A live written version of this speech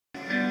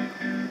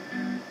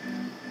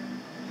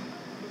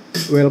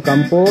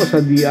Welcome po sa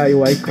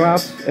DIY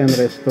Crafts and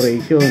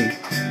Restoration.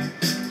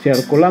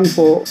 Share ko lang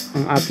po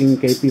ang aking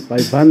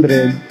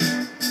KP500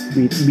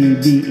 with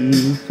BBE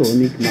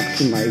Sonic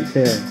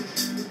Maximizer.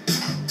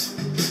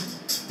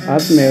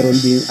 At meron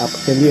din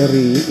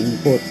auxiliary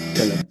input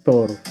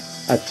selector.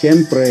 At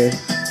syempre,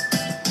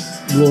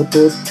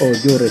 Bluetooth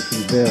audio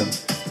receiver.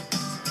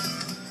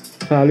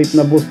 Sa halip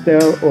na booster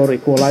or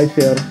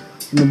equalizer,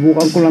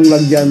 sinubukan ko lang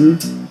lagyan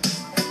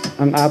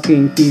ang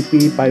aking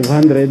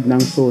KP500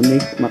 ng Sonic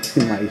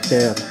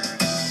Maximizer.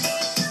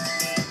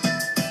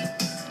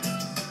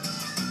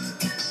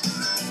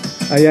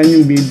 Ayan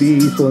yung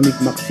BBE Sonic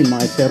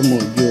Maximizer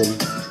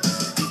module.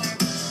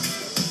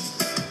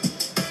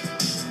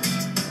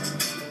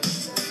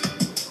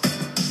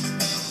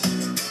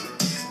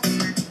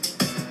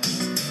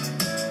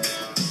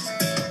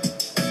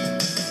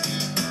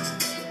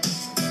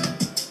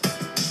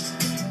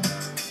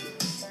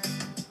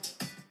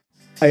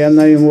 Ayan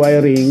na yung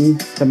wiring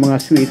sa mga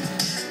switch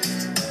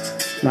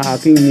na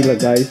aking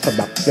nilagay sa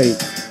backplate.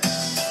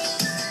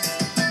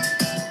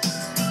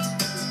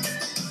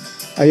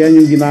 Ayan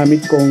yung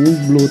ginamit kong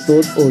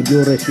Bluetooth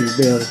audio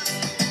receiver.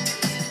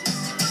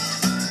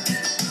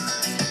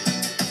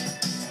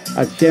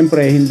 At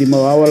syempre hindi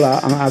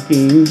mawawala ang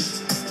aking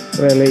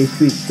relay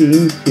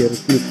switching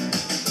circuit.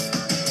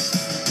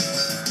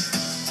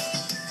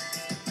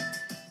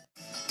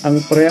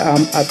 Ang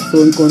preamp at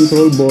tone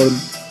control board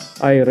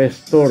ay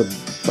restored,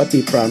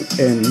 pati front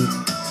end.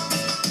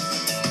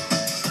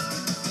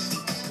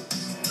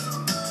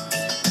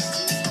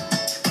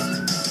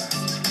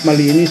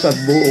 Malinis at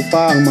buo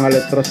pa ang mga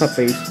letra sa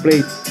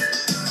faceplate.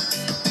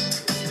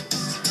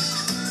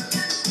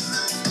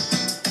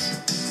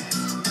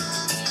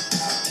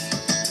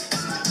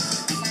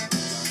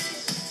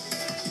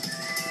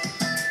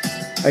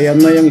 Ayan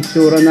na yung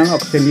itsura ng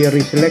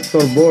auxiliary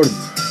selector board.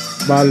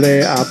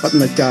 Bale, 4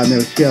 na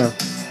channel siya.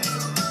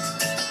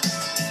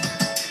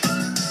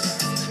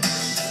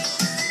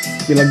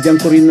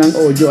 Nilagyan ko rin ng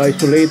audio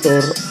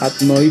isolator at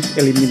noise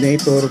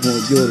eliminator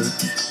module.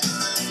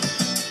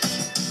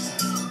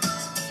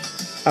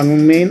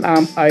 Ang main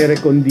amp ay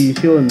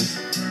recondition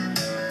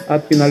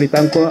at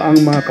pinalitan ko ang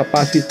mga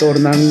capacitor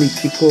ng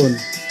Mixicon.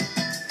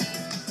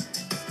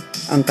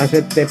 Ang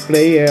cassette tape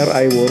player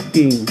ay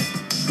working.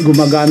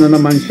 Gumagana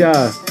naman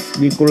siya.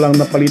 Di ko lang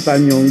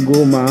napalitan yung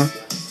guma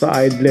sa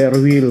idler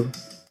wheel.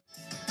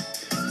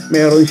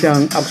 Meron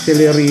siyang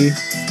auxiliary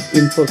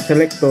input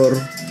selector,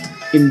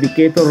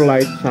 indicator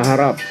light sa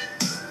harap.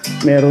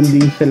 Meron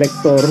ding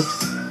selector,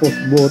 push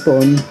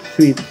button,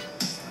 switch.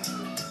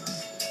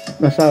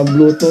 Nasa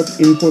Bluetooth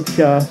input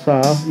siya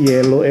sa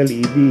yellow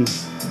LED.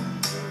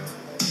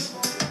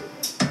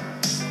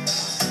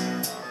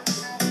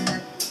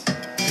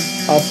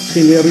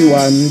 Auxiliary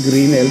 1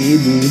 green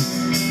LED.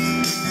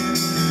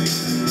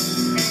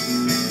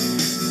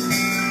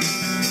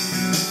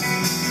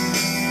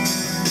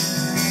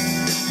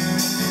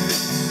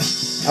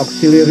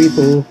 Auxiliary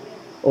 2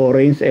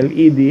 orange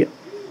LED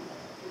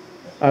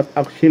at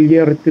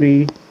auxiliary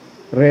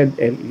 3 red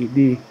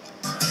LED.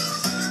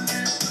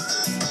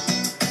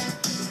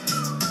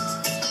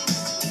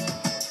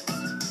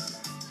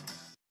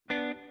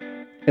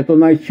 Ito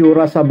na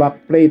itsura sa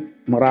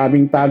backplate.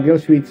 Maraming toggle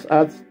switch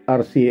at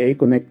RCA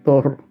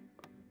connector.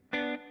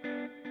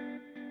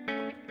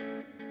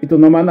 Ito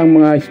naman ang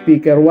mga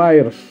speaker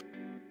wires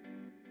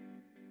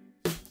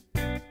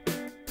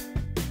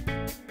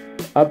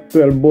at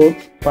 12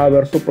 volts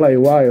power supply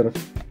wires.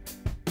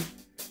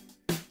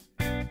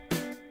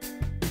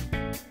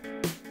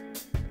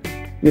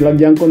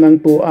 Nilagyan ko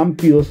ng 2 amp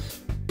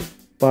fuse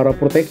para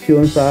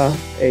protection sa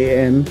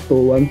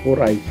AN214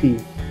 IC.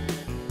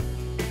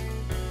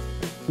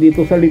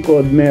 Dito sa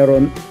likod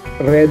meron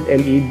red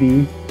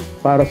LED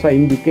para sa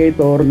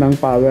indicator ng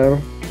power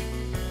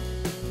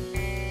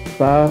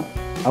sa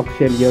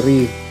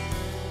auxiliary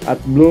at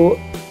blue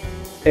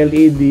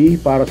LED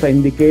para sa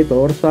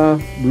indicator sa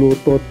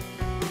Bluetooth.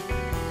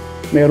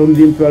 Meron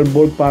din 12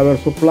 volt power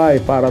supply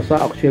para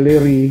sa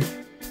auxiliary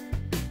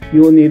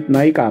unit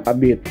na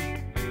ikakabit.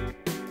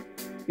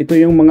 Ito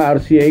yung mga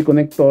RCA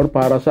connector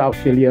para sa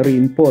auxiliary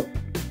input.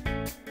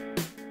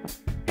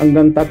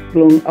 Hanggang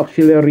 3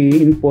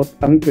 auxiliary input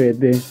ang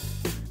pwede.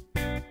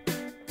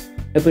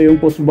 Ito yung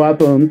push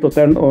button to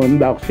turn on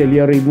the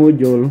auxiliary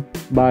module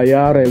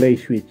via relay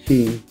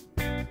switching.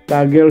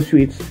 Toggle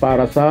switch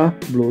para sa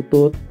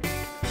Bluetooth.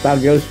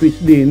 Toggle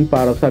switch din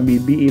para sa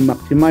BBE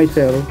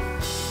Maximizer.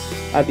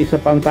 At isa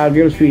pang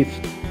toggle switch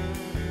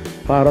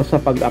para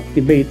sa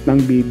pag-activate ng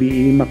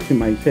BBE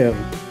Maximizer.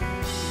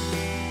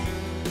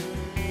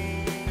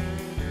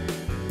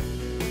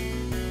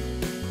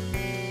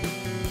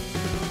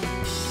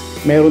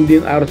 Meron din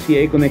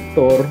RCA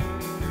connector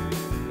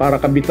para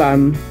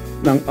kabitan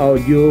ng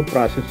audio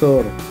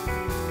processor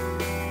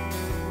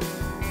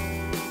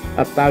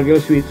at toggle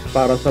switch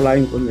para sa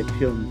line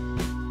connection.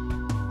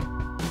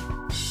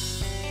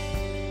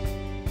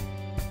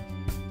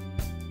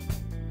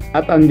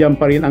 At andyan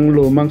pa rin ang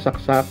lumang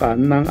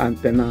saksakan ng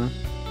antena.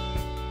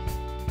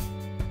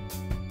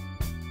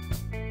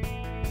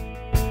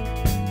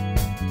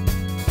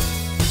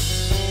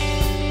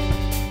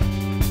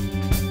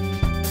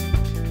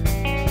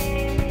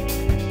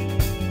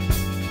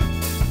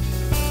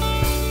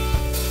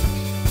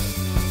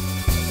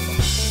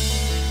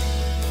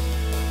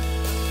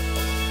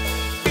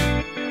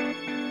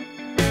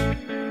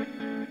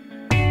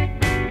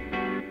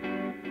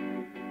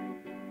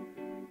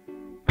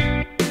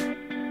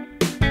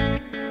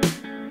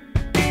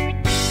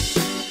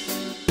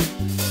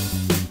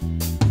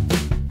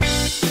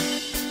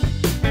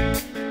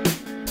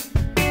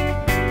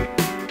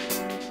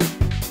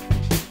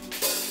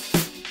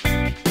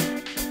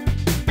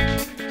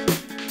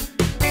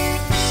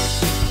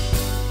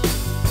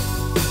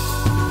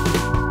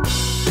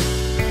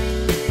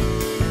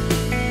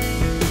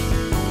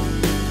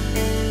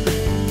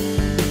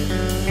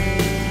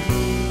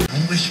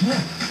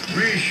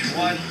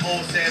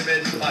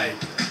 1075.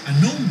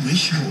 Anong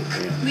wish mo?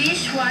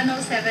 Wish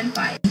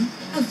 1075.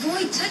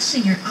 Avoid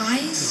touching your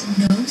eyes,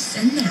 nose,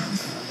 and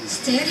mouth.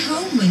 Stay at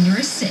home when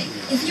you're sick.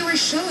 If you are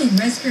showing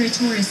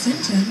respiratory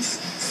symptoms,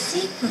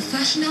 seek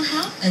professional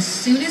help as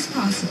soon as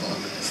possible.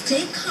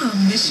 Stay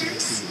calm,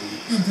 wishers.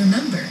 And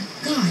remember,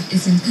 God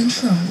is in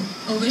control.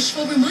 A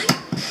wishful reminder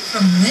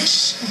from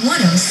Wish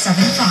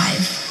 1075.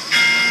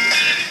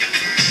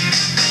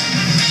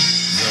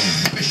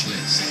 The Wish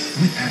List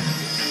with Adam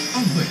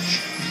on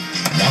Wish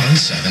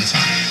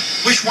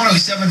 1075. Wish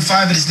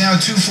 1075, it is now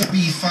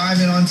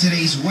 2:45, and on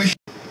today's Wish.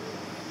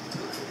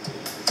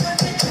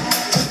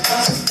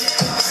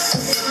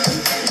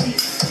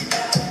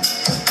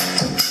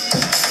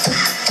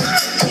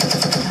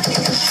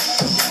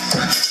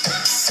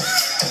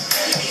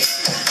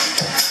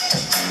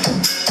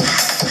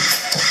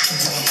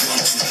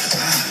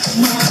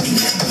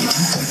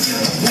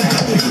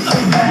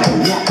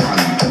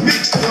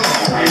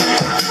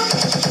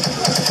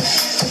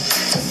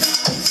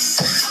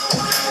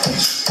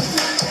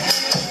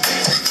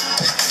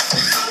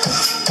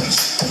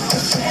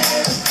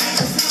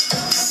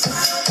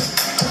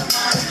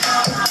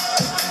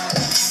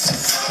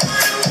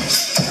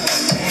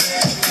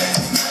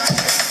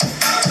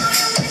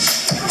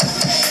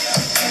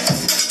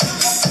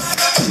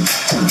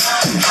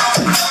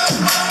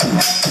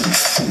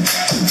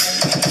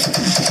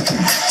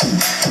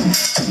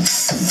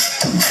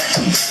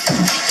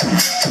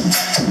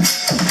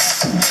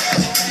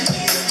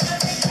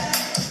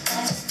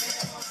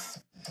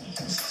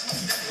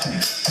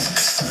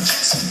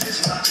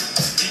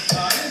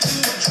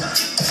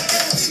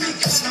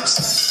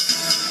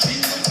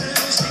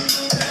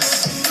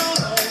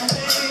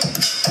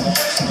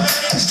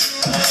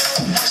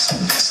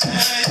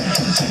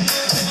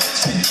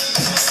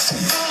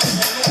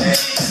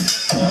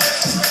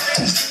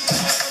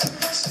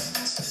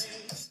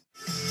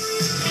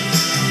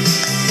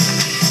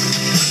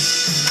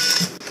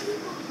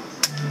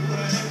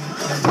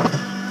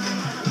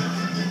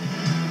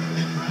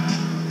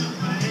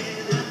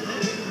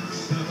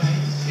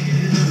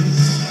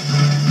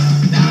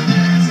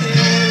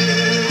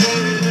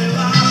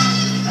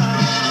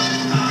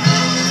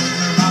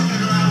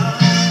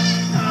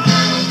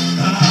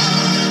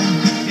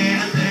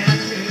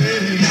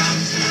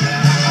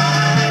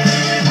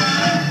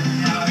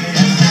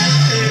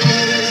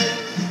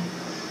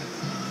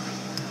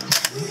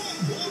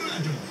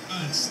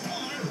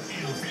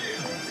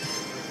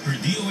 Per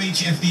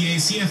DOH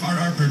FDA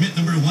CFRR permit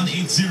number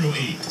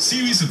 1808,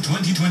 series of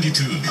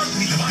 2022. Pag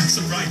nilaban sa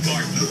Bright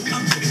Bar, look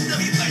ang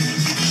pinagdalit ay